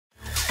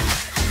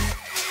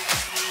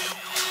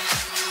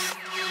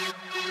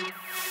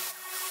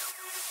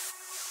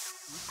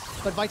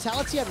but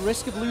Vitality at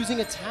risk of losing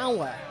a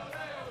tower.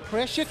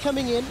 Pressure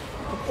coming in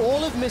from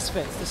all of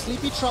Misfits. The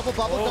Sleepy Trouble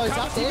Bubble goes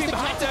up. There's the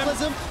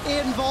Cataclysm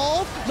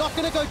involved. Not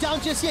going to go down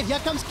just yet. Here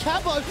comes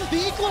Cabo.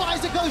 The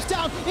Equalizer goes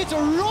down. It's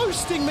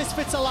roasting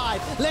Misfits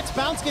alive. Let's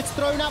Bounce gets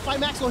thrown out by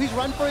Maxwell. He's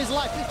run for his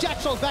life.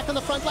 Jack Troll back on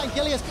the front line.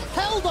 Gilius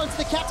held onto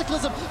the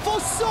Cataclysm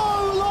for so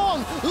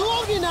long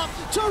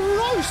enough to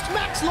roast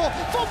Maxlaw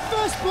for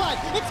first blood.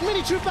 It's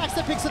Mini Truefax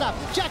that picks it up.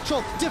 Jack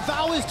Troll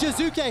devours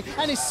Jizuke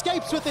and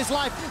escapes with his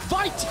life.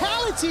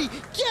 Vitality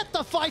get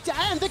the fight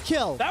and the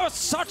kill. That was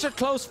such a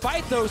close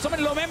fight, though. So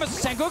many low members.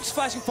 Sanguk's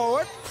flashing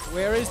forward.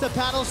 Where is the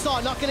paddle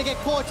star? Not going to get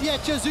caught yet.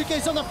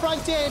 Jizuke's on the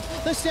front end.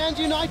 The Stand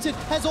United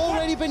has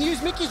already been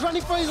used. Mickey's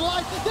running for his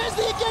life. There's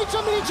the engage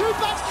from Mini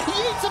Truefax.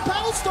 Yeets a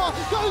paddle star.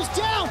 Goes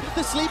down.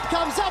 The sleep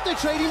comes out. They're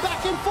trading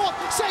back and forth.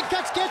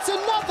 Senkux gets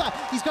another.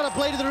 He's got a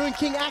Blade of the Ruin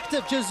King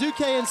active.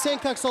 Jizuke and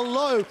Senkux are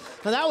low.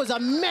 Now that was a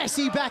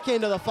messy back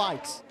end of the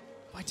fight.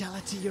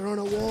 Vitality, you're on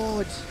a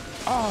ward.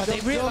 Oh, they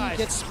realized.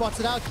 Gets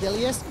spotted out.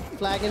 Gilius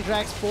flag and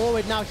drags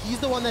forward. Now he's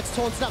the one that's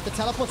taunted up. The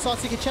teleport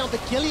starts to get channeled,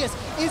 but Gilius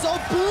is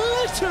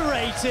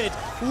obliterated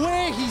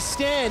where he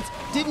stands.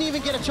 Didn't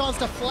even get a chance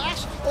to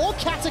flash or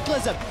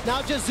Cataclysm.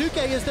 Now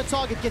Jizuke is the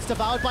target. Gets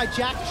devoured by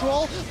Jack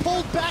Troll.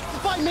 Pulled back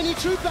by Mini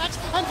Truefax.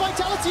 And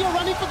Vitality are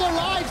running for their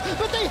lives,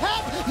 but they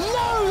have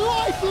no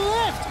life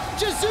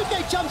left.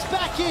 Jizuke jumps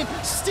back in.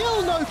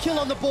 Still no kill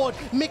on the board.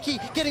 Mickey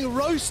getting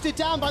roasted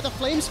down by the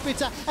Flame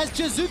Spitter as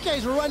Jizuke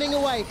is running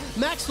away.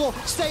 Maxwell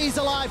stays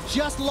alive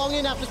just long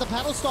enough as the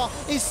Paddle Star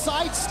is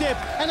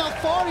sidestepped, and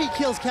Alfari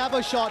kills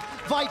Cabo Shot.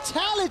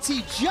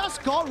 Vitality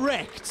just got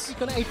wrecked. He's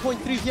got an 8.3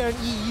 here in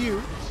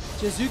EU.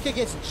 Jizuke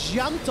gets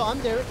jumped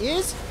on. There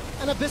is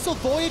an Abyssal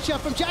Voyager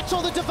from Jack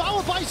Troll. The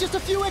Devour buys just a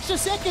few extra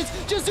seconds.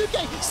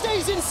 Jizuke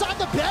stays inside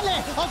the belly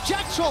of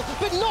Jack Troll,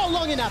 but not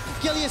long enough.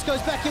 Gilius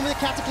goes back in with a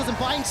Cataclysm,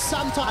 buying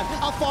some time.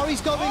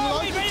 Alfari's going low.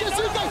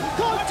 Jizuke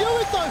can't do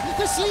it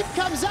though. The sleep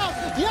comes out.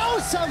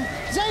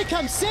 There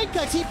comes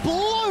Senkux. He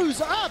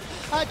blows up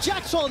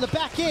Jack Troll in the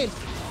back end.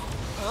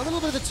 A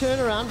little bit of a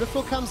turnaround.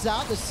 Riffle comes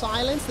out. The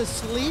silence, the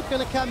sleep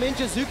going to come in.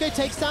 Jizuke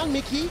takes down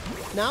Mickey.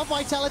 Now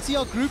Vitality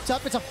are grouped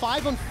up. It's a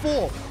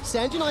 5-on-4.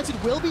 Stand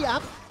United will be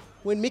up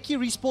when Mickey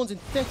respawns in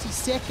 30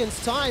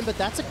 seconds time, but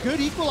that's a good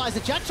equalizer.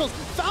 Jack Troll's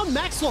found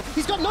Maxwell.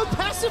 He's got no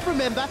passive,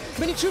 remember.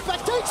 Mini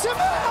Truefax takes him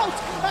out,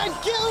 and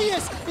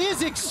Gilius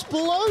is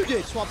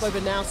exploded. Swap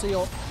over now so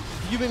your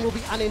viewing will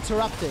be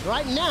uninterrupted.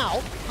 Right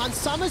now,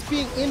 Hansama's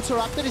being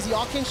interrupted as the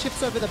Arcane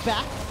shifts over the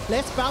back.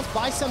 Let's Bounce,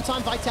 buy some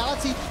time.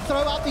 Vitality, throw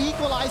out the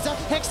equalizer.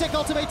 Hextech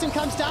Ultimatum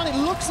comes down. It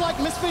looks like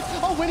Misfits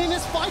are winning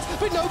this fight,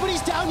 but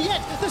nobody's down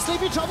yet. The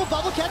Sleepy Trouble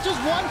Bubble catches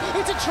one.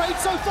 It's a trade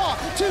so far.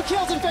 2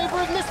 kills in favor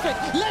of Misfits.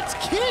 Let's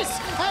kiss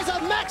as a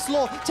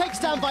Maxlaw takes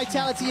down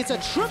Vitality. It's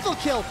a triple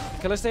kill.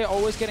 Kaliste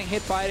always getting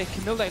hit by it.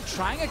 Camille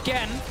trying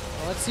again.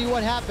 Well, let's see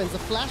what happens. The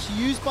flash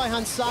used by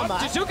Hansama.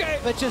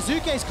 Jizuke! But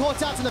Jizuke's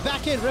caught out in the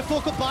back end.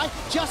 Riftwalker by,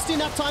 just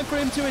enough time for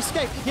him to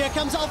escape. Here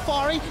comes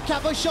Alfari.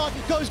 Cabo Shot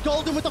goes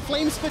golden with the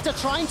Flame Spitter,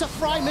 trying to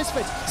fry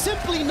Misfits.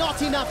 Simply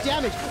not enough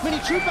damage. Mini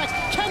Truefax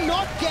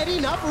cannot get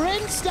enough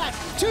Ren stacks.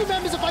 2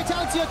 members of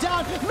Vitality are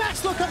down.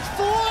 Maxlaw comes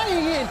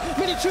flying in.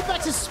 Mini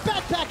Truefax is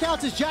spat back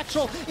out as Jack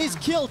Troll is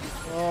killed.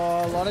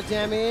 Oh, a lot of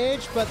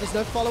damage, but there's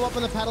no follow-up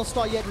on the Paddle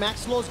Star yet.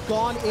 Maxlaw's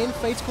gone in.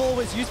 Fate's Call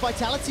was used.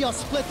 Vitality are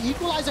split. The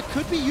Equalizer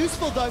could be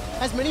useful, though,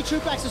 as Mini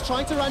Truefax is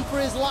trying to run for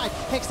his life.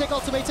 Hextech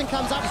Ultimatum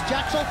comes out as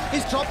Jack Troll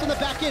is dropped in the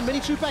back end. Mini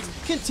Truefax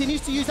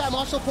continues to use that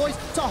martial poise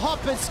to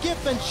hop and skip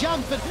and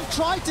jump and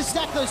try to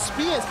stack those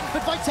spears,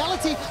 but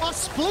Vitality are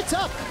split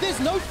up. There's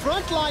no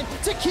front line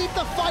to keep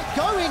the fight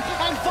going,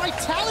 and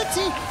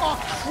Vitality are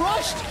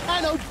crushed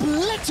and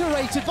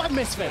obliterated by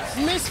Misfits.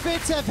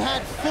 Misfits have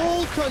had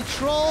full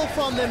control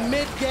from the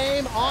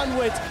mid-game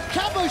onwards.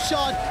 Cabo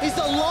Shard is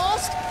the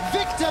last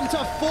victim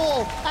to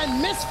fall,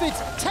 and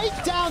Misfits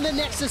take down the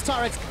Nexus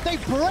turrets. They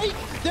break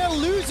their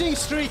losing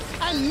streak,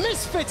 and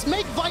Misfits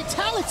make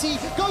Vitality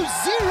go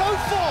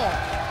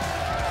 0-4.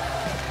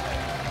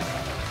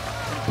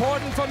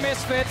 Important for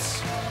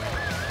Misfits.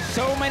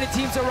 So many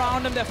teams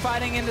around them, they're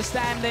fighting in the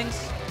standings.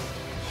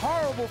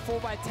 Horrible for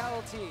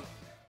Vitality.